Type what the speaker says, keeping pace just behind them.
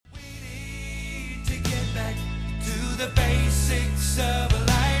the basics of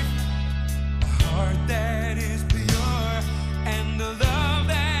life. A heart that is pure and a love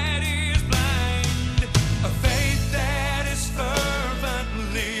that is blind. A faith that is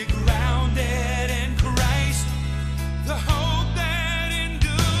fervently grounded in Christ. The hope that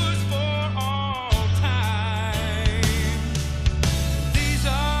endures for all time. These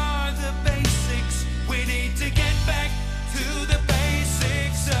are the basics. We need to get back to the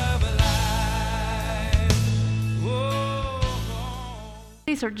basics of life. Whoa.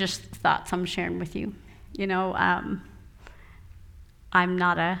 These are just thoughts I'm sharing with you. You know, I'm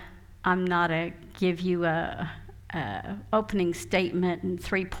not a give you a opening statement and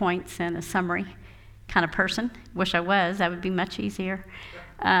 3 points and a summary kind of person. Wish I was. That would be much easier.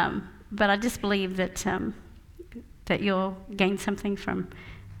 But I just believe that that you'll gain something from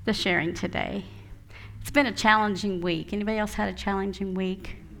the sharing today. It's been a challenging week. Anybody else had a challenging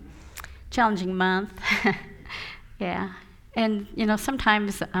week? Challenging month? Yeah. And, you know,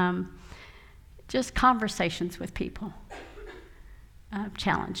 sometimes just conversations with people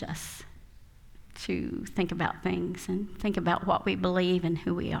challenge us to think about things and think about what we believe and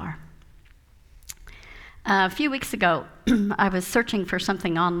who we are. A few weeks ago, I was searching for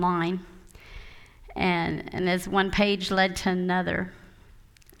something online, and as one page led to another,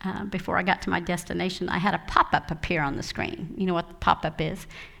 before I got to my destination, I had a pop-up appear on the screen. You know what the pop-up is?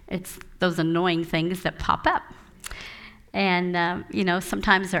 It's those annoying things that pop up. And, you know,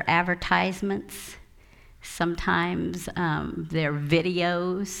 sometimes they're advertisements. Sometimes they're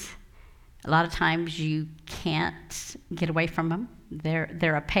videos. A lot of times you can't get away from them.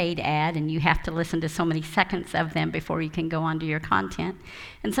 They're a paid ad, and you have to listen to so many seconds of them before you can go onto your content.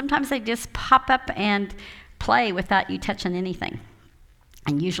 And sometimes they just pop up and play without you touching anything.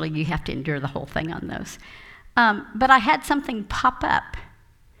 And usually you have to endure the whole thing on those. But I had something pop up.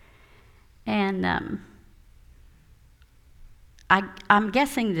 And I'm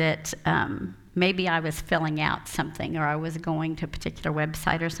guessing that maybe I was filling out something, or I was going to a particular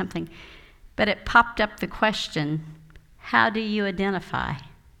website or something. But it popped up the question, how do you identify?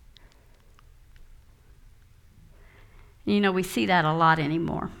 You know, we see that a lot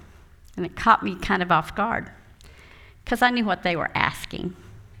anymore. And it caught me kind of off guard, because I knew what they were asking.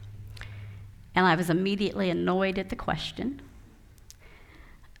 And I was immediately annoyed at the question.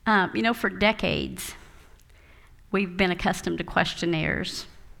 You know, for decades, we've been accustomed to questionnaires,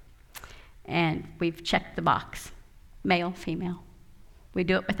 and we've checked the box, male, female. We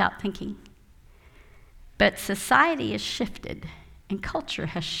do it without thinking. But society has shifted, and culture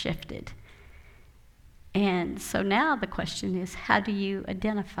has shifted. And so now the question is, how do you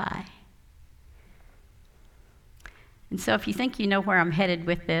identify? And so if you think you know where I'm headed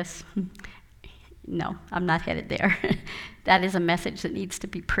with this, no, I'm not headed there. That is a message that needs to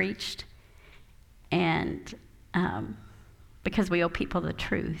be preached. And because we owe people the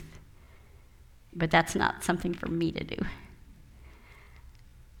truth. But that's not something for me to do.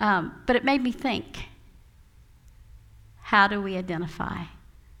 But it made me think, how do we identify?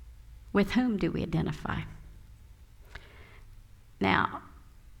 With whom do we identify? Now,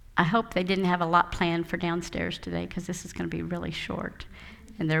 I hope they didn't have a lot planned for downstairs today, because this is going to be really short.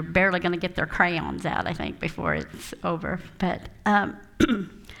 And they're barely going to get their crayons out, I think, before it's over. But,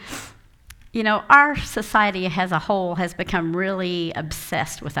 you know, our society as a whole has become really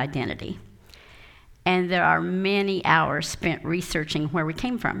obsessed with identity. And there are many hours spent researching where we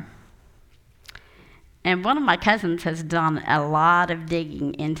came from. And one of my cousins has done a lot of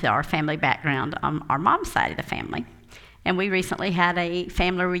digging into our family background on our mom's side of the family. And we recently had a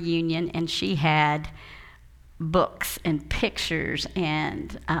family reunion, and she had books and pictures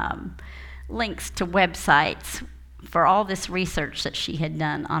and links to websites for all this research that she had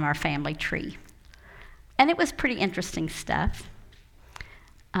done on our family tree. And it was pretty interesting stuff.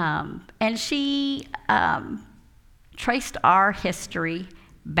 And she traced our history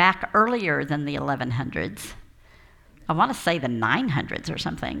back earlier than the 1100s. I want to say the 900s or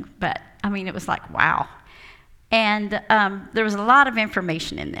something, but I mean, it was like, wow. And there was a lot of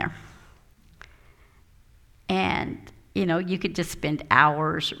information in there. And, you know, you could just spend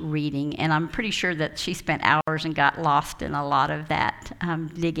hours reading, and I'm pretty sure that she spent hours and got lost in a lot of that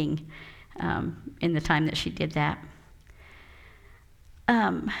digging in the time that she did that.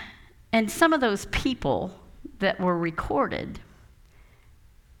 And some of those people that were recorded,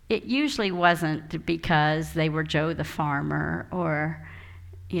 it usually wasn't because they were Joe the farmer, or,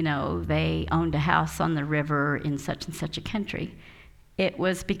 you know, they owned a house on the river in such and such a country. It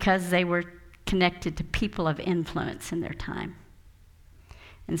was because they were connected to people of influence in their time.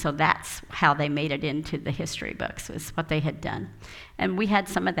 And so that's how they made it into the history books, was what they had done. And we had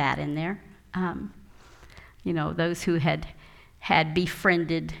some of that in there. those who had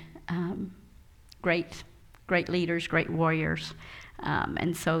befriended great leaders, great warriors,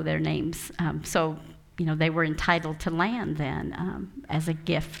 and so their names. They were entitled to land then as a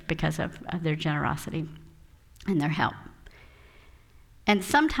gift because of their generosity and their help. And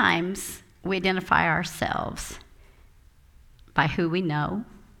sometimes we identify ourselves by who we know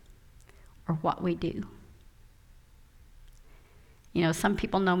or what we do. Some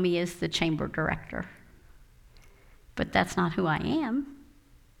people know me as the chamber director, but that's not who I am.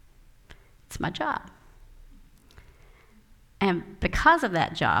 It's my job. And because of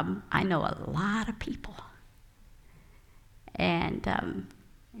that job, I know a lot of people. And,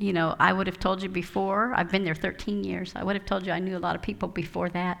 I would have told you before, I've been there 13 years, I would have told you I knew a lot of people before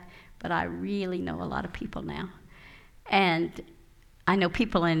that, but I really know a lot of people now. And I know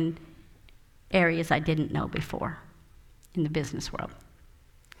people in areas I didn't know before in the business world.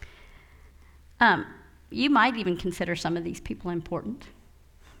 You might even consider some of these people important.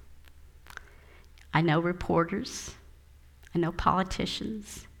 I know reporters. I know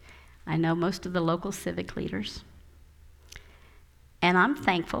politicians. I know most of the local civic leaders. And I'm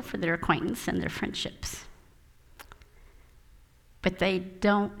thankful for their acquaintance and their friendships. But they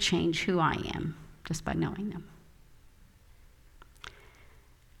don't change who I am just by knowing them.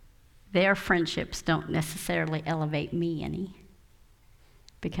 Their friendships don't necessarily elevate me any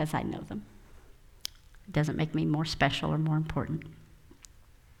because I know them. It doesn't make me more special or more important.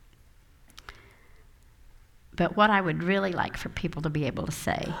 But what I would really like for people to be able to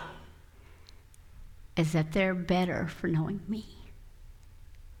say is that they're better for knowing me.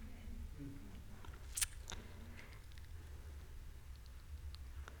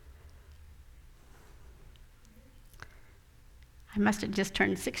 I must have just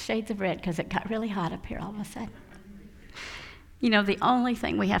turned 6 shades of red because it got really hot up here all of a sudden. The only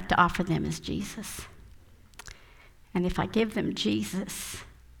thing we have to offer them is Jesus. And if I give them Jesus,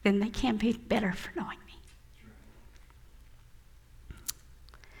 then they can be better for knowing me.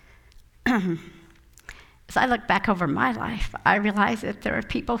 As I look back over my life, I realize that there are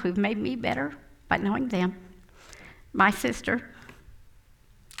people who've made me better by knowing them. My sister,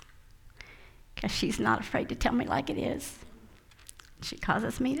 because she's not afraid to tell me like it is. She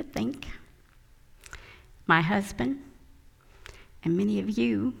causes me to think. My husband, and many of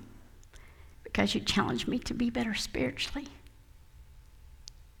you, because you challenge me to be better spiritually.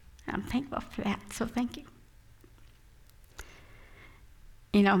 I'm thankful for that, so thank you.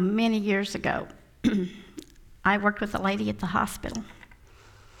 Many years ago, I worked with a lady at the hospital.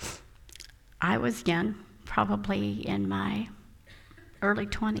 I was young, probably in my early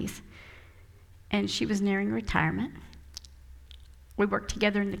 20s, and she was nearing retirement. We worked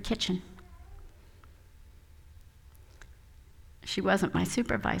together in the kitchen. She wasn't my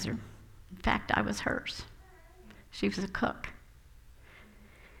supervisor. In fact, I was hers. She was a cook.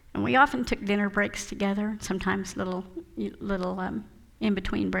 And we often took dinner breaks together, sometimes little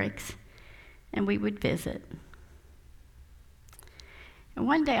in-between breaks, and we would visit. And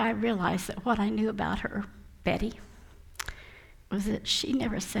one day I realized that what I knew about her, Betty, was that she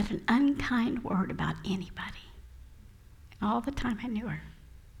never said an unkind word about anybody. All the time I knew her.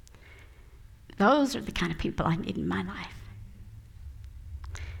 Those are the kind of people I need in my life.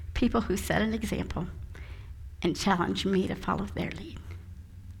 People who set an example and challenge me to follow their lead.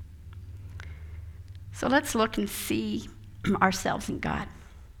 So let's look and see ourselves in God.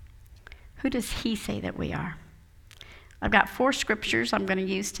 Who does He say that we are? I've got 4 scriptures I'm going to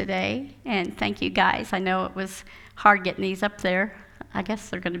use today, and thank you guys. I know it was hard getting these up there. I guess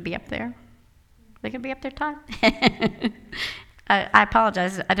they're going to be up there. They can be up there, Todd? I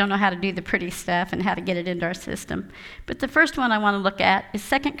apologize. I don't know how to do the pretty stuff and how to get it into our system. But the first one I want to look at is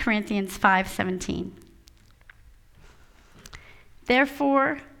 2 Corinthians 5:17.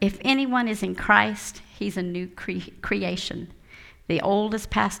 Therefore, if anyone is in Christ, he's a new creation. The old has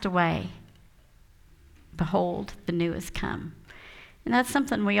passed away. Behold, the new has come. And that's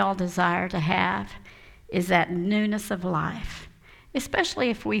something we all desire to have, is that newness of life, especially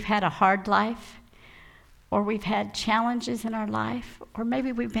if we've had a hard life, or we've had challenges in our life, or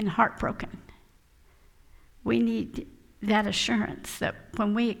maybe we've been heartbroken. We need that assurance that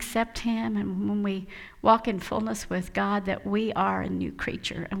when we accept Him and when we walk in fullness with God, that we are a new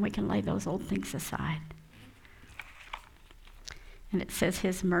creature and we can lay those old things aside. And it says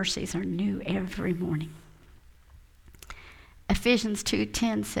His mercies are new every morning. Ephesians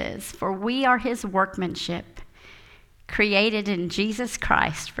 2:10 says, for we are His workmanship, created in Jesus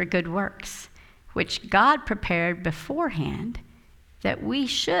Christ for good works, which God prepared beforehand that we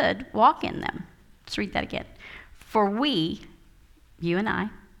should walk in them. Let's read that again. For we, you and I,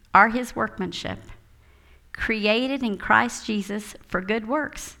 are His workmanship, created in Christ Jesus for good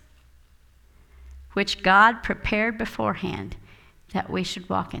works, which God prepared beforehand that we should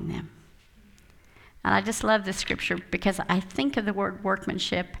walk in them. And I just love this scripture because I think of the word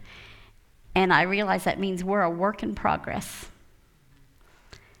workmanship, and I realize that means we're a work in progress.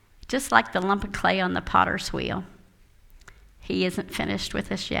 Just like the lump of clay on the potter's wheel. He isn't finished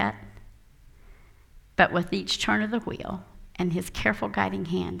with us yet. But with each turn of the wheel and his careful guiding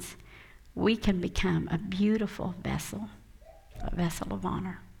hands, we can become a beautiful vessel, a vessel of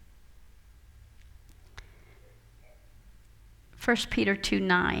honor. 1 Peter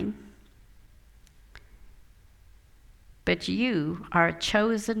 2:9. But you are a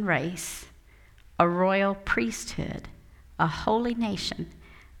chosen race, a royal priesthood, a holy nation,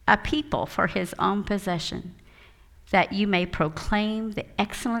 a people for his own possession, that you may proclaim the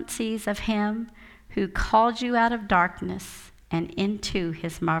excellencies of him who called you out of darkness and into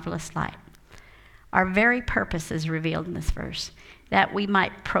his marvelous light. Our very purpose is revealed in this verse, that we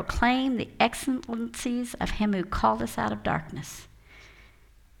might proclaim the excellencies of him who called us out of darkness.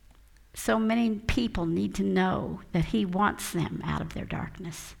 So many people need to know that he wants them out of their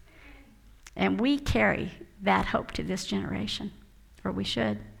darkness. And we carry that hope to this generation, or we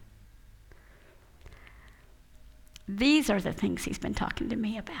should. These are the things he's been talking to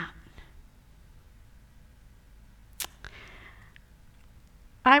me about.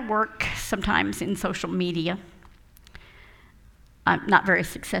 I work sometimes in social media, not very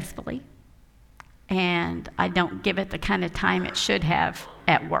successfully, and I don't give it the kind of time it should have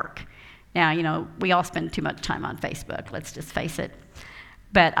at work. Now, you know, we all spend too much time on Facebook, let's just face it.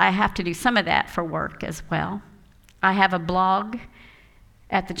 But I have to do some of that for work as well. I have a blog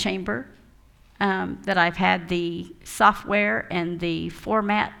at the chamber that I've had the software and the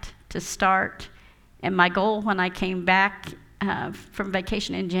format to start. And my goal when I came back from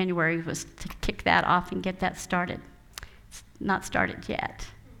vacation in January was to kick that off and get that started. It's not started yet.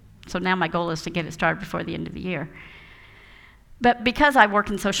 So now my goal is to get it started before the end of the year. But because I work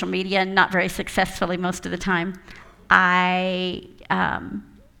in social media, and not very successfully most of the time, I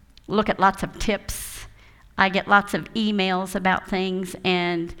look at lots of tips. I get lots of emails about things,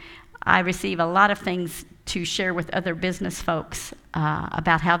 and I receive a lot of things to share with other business folks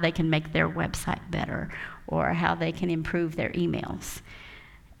about how they can make their website better or how they can improve their emails.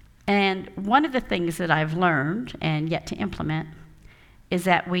 And one of the things that I've learned and yet to implement is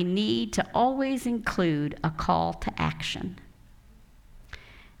that we need to always include a call to action.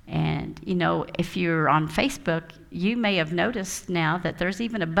 And, you know, if you're on Facebook, you may have noticed now that there's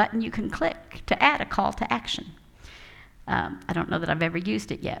even a button you can click to add a call to action. I don't know that I've ever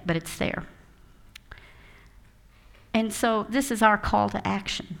used it yet, but it's there. And so this is our call to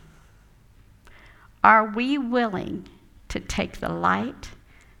action. Are we willing to take the light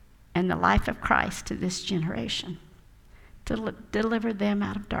and the life of Christ to this generation, to deliver them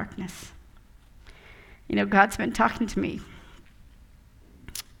out of darkness? You know, God's been talking to me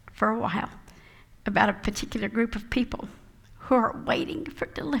for a while about a particular group of people who are waiting for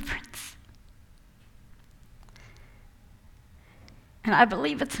deliverance. And I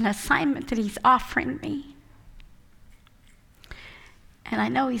believe it's an assignment that he's offering me. And I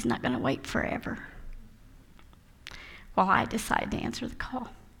know he's not going to wait forever while I decide to answer the call.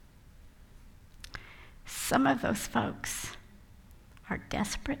 Some of those folks are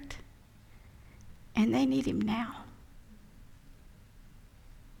desperate, and they need him now.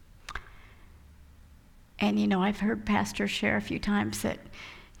 And, you know, I've heard pastors share a few times that,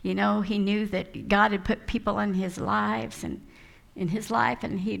 you know, he knew that God had put people in his lives and in his life,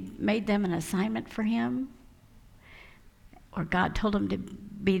 and he'd made them an assignment for him. Or God told him to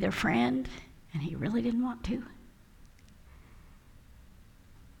be their friend, and he really didn't want to.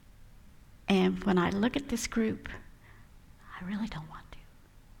 And when I look at this group, I really don't want to.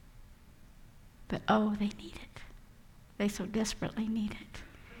 But oh, they need it. They so desperately need it.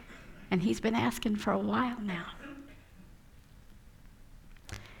 And he's been asking for a while now.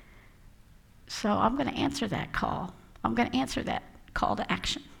 So I'm going to answer that call. I'm going to answer that call to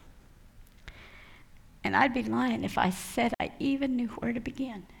action. And I'd be lying if I said I even knew where to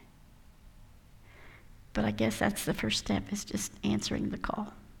begin. But I guess that's the first step, is just answering the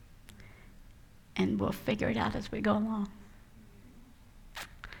call. And we'll figure it out as we go along.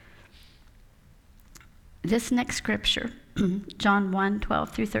 This next scripture, John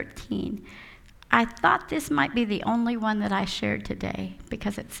 1:12-13, I thought this might be the only one that I shared today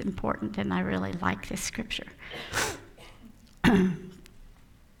because it's important and I really like this scripture. We're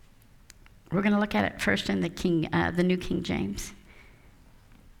going to look at it first in the New King James.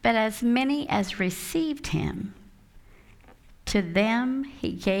 But as many as received him, To them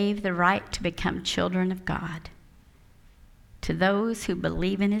he gave the right to become children of God, to those who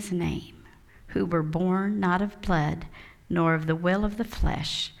believe in his name, who were born not of blood, nor of the will of the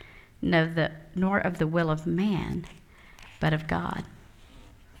flesh, nor of the will of man, but of God.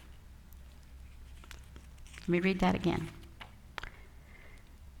 Let me read that again.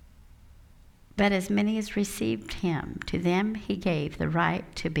 But as many as received him, to them he gave the right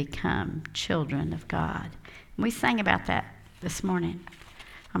to become children of God. And we sang about that this morning.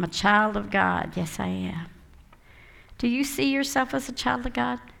 I'm a child of God. Yes, I am. Do you see yourself as a child of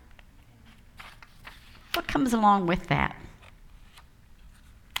God? What comes along with that?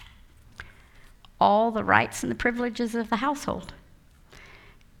 All the rights and the privileges of the household.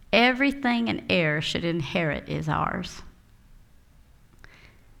 Everything an heir should inherit is ours.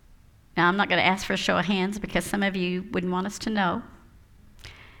 Now, I'm not going to ask for a show of hands because some of you wouldn't want us to know.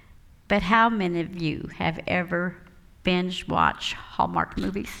 But how many of you have ever binge watched Hallmark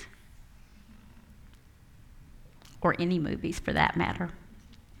movies? Or any movies for that matter?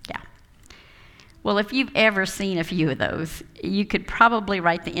 Yeah. Well, if you've ever seen a few of those, you could probably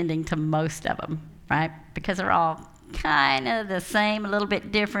write the ending to most of them, right? Because they're all kind of the same, a little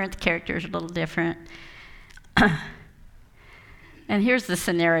bit different. The characters are a little different. And here's the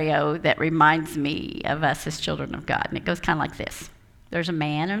scenario that reminds me of us as children of God. And it goes kind of like this. There's a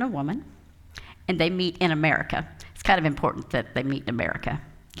man and a woman, and they meet in America. It's kind of important that they meet in America,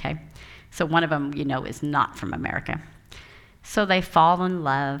 okay? So one of them, is not from America. So they fall in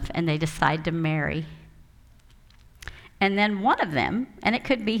love, and they decide to marry. And then one of them, and it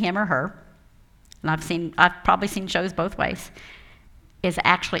could be him or her, and I've probably seen shows both ways, is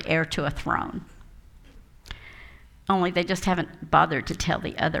actually heir to a throne. Only they just haven't bothered to tell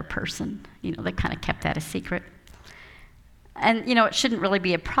the other person. They kind of kept that a secret. And, it shouldn't really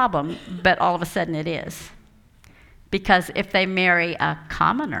be a problem, but all of a sudden it is. Because if they marry a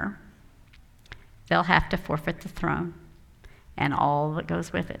commoner, they'll have to forfeit the throne and all that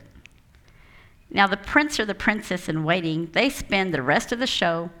goes with it. Now, the prince or the princess in waiting, they spend the rest of the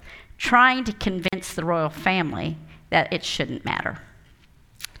show trying to convince the royal family that it shouldn't matter.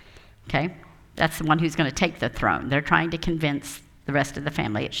 Okay? That's the one who's going to take the throne. They're trying to convince the rest of the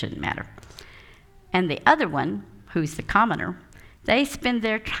family it shouldn't matter. And the other one, who's the commoner, they spend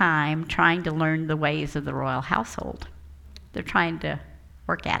their time trying to learn the ways of the royal household. They're trying to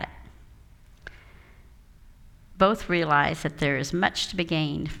work at it. Both realize that there is much to be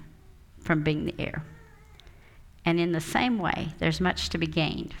gained from being the heir. And in the same way, there's much to be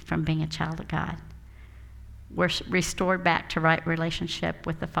gained from being a child of God. We're restored back to right relationship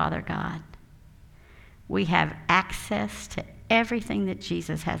with the Father God. We have access to everything that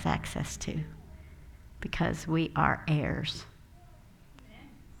Jesus has access to because we are heirs.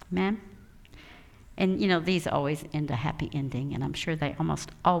 Amen? And, these always end a happy ending, and I'm sure they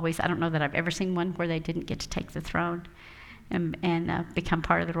almost always, I don't know that I've ever seen one where they didn't get to take the throne and become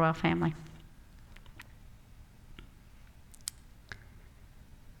part of the royal family.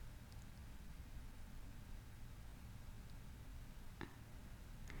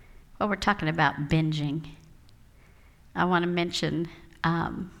 Well, we're talking about binging. I want to mention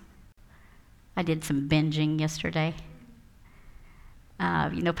I did some binging yesterday.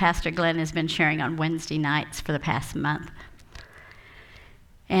 Pastor Glenn has been sharing on Wednesday nights for the past month.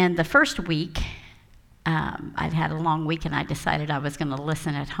 And the first week, I'd had a long week, and I decided I was going to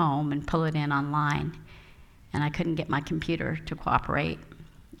listen at home and pull it in online. And I couldn't get my computer to cooperate.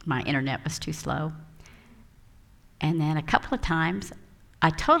 My internet was too slow. And then a couple of times, I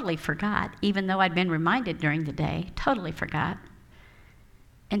totally forgot, even though I'd been reminded during the day, totally forgot.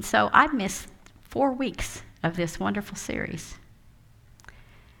 And so I missed 4 weeks of this wonderful series.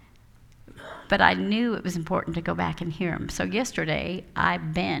 But I knew it was important to go back and hear them. So yesterday, I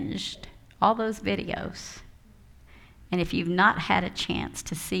binged all those videos. And if you've not had a chance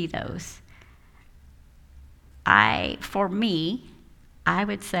to see those, for me, I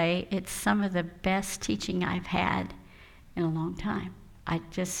would say it's some of the best teaching I've had in a long time. I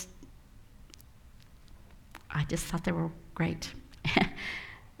just thought they were great.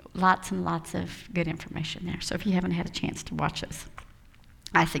 Lots and lots of good information there. So if you haven't had a chance to watch those,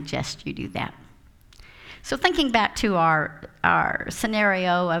 I suggest you do that. So thinking back to our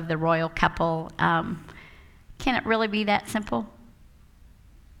scenario of the royal couple, can it really be that simple?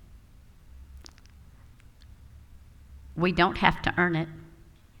 We don't have to earn it.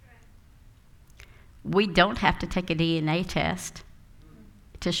 We don't have to take a DNA test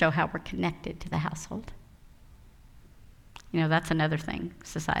to show how we're connected to the household. That's another thing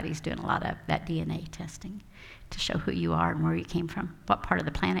society's doing a lot of, that DNA testing to show who you are and where you came from, what part of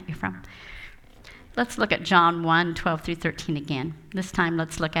the planet you're from. Let's look at John 1, 12 through 13 again. This time,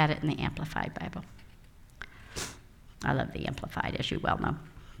 let's look at it in the Amplified Bible. I love the Amplified, as you well know.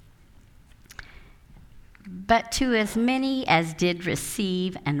 But to as many as did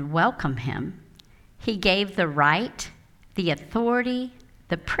receive and welcome him, he gave the right, the authority,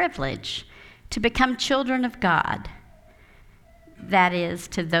 the privilege to become children of God. That is,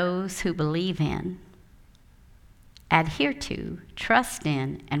 to those who believe in, adhere to, trust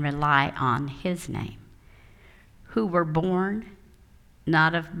in, and rely on his name, who were born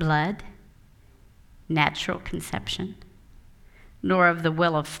not of blood, natural conception, nor of the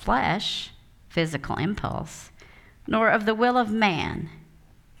will of flesh, physical impulse, nor of the will of man,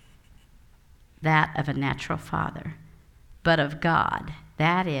 that of a natural father, but of God,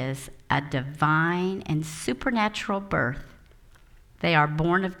 that is, a divine and supernatural birth. They are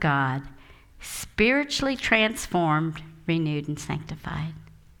born of God, spiritually transformed, renewed, and sanctified.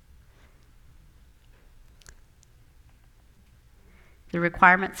 The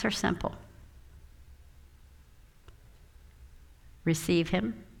requirements are simple. Receive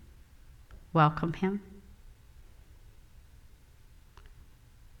him, welcome him,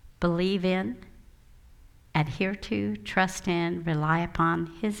 believe in, adhere to, trust in, rely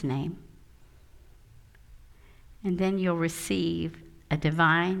upon his name. And then you'll receive a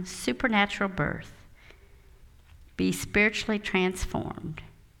divine, supernatural birth. Be spiritually transformed,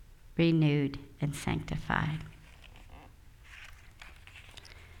 renewed, and sanctified.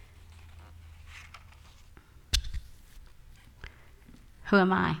 Who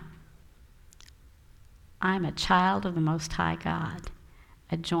am I? I'm a child of the Most High God,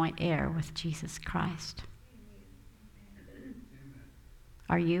 a joint heir with Jesus Christ.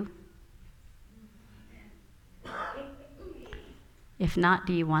 Are you? If not,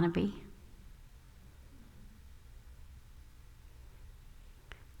 do you want to be?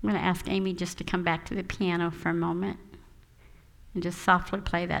 I'm going to ask Amy just to come back to the piano for a moment and just softly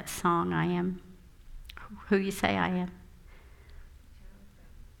play that song, I Am Who You Say I Am.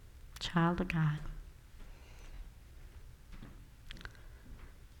 Child of God.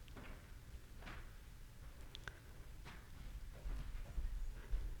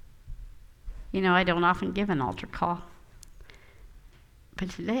 You know, I don't often give an altar call,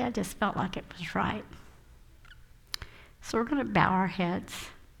 but today I just felt like it was right. So we're going to bow our heads.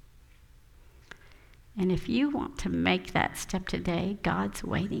 And if you want to make that step today, God's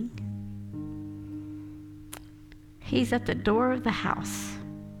waiting. He's at the door of the house,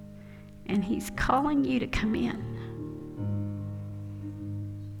 and he's calling you to come in.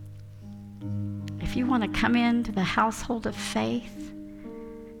 If you want to come into the household of faith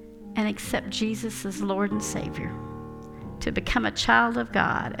and accept Jesus as Lord and Savior, to become a child of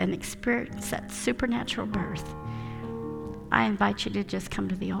God and experience that supernatural birth, I invite you to just come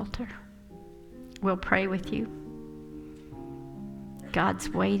to the altar. We'll pray with you. God's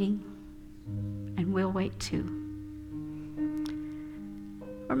waiting, and we'll wait too.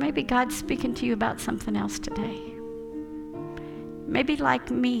 Or maybe God's speaking to you about something else today. Maybe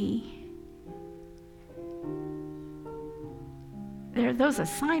like me, there are those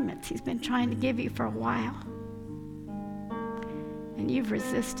assignments he's been trying to give you for a while, and you've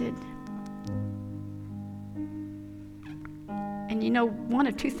resisted. And you know, one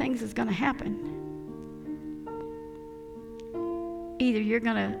of two things is going to happen. Either you're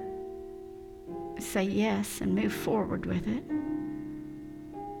going to say yes and move forward with it,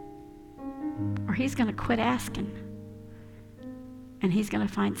 or he's going to quit asking, and he's going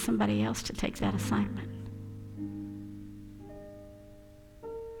to find somebody else to take that assignment.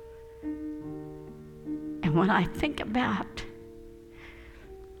 And when I think about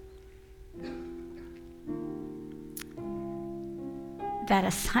that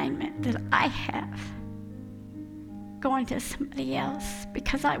assignment that I have going to somebody else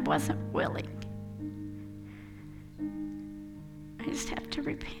because I wasn't willing, I just have to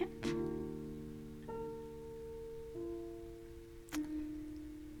repent.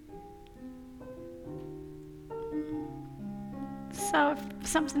 So if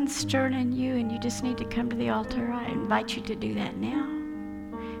something's stirring in you and you just need to come to the altar, I invite you to do that now.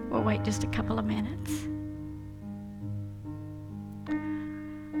 We'll wait just a couple of minutes.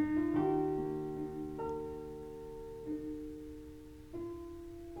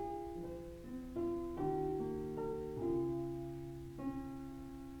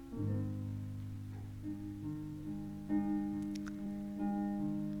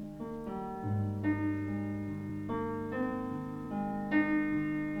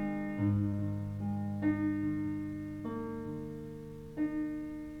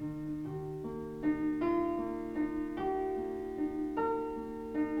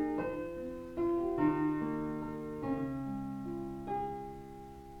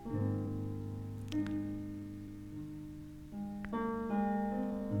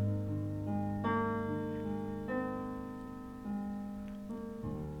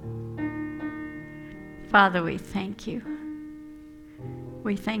 Father, we thank you.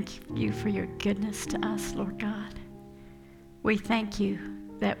 We thank you for your goodness to us, Lord God. We thank you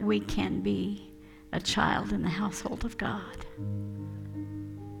that we can be a child in the household of God.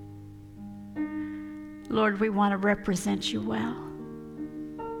 Lord, we want to represent you well.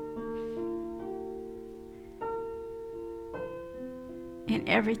 In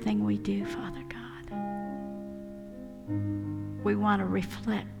everything we do, Father God, we want to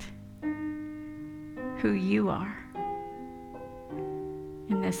reflect who you are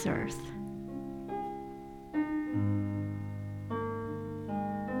in this earth.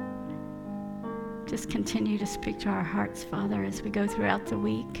 Just continue to speak to our hearts, Father, as we go throughout the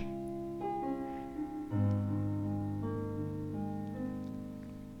week.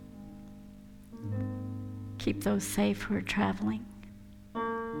 Keep those safe who are traveling.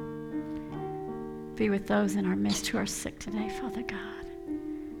 Be with those in our midst who are sick today, Father God.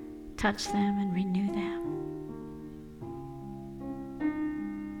 Touch them and renew them.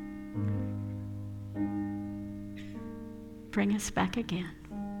 Bring us back again.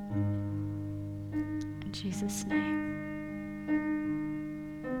 In Jesus' name.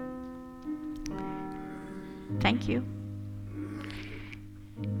 Thank you.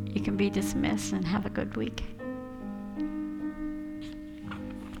 You can be dismissed and have a good week.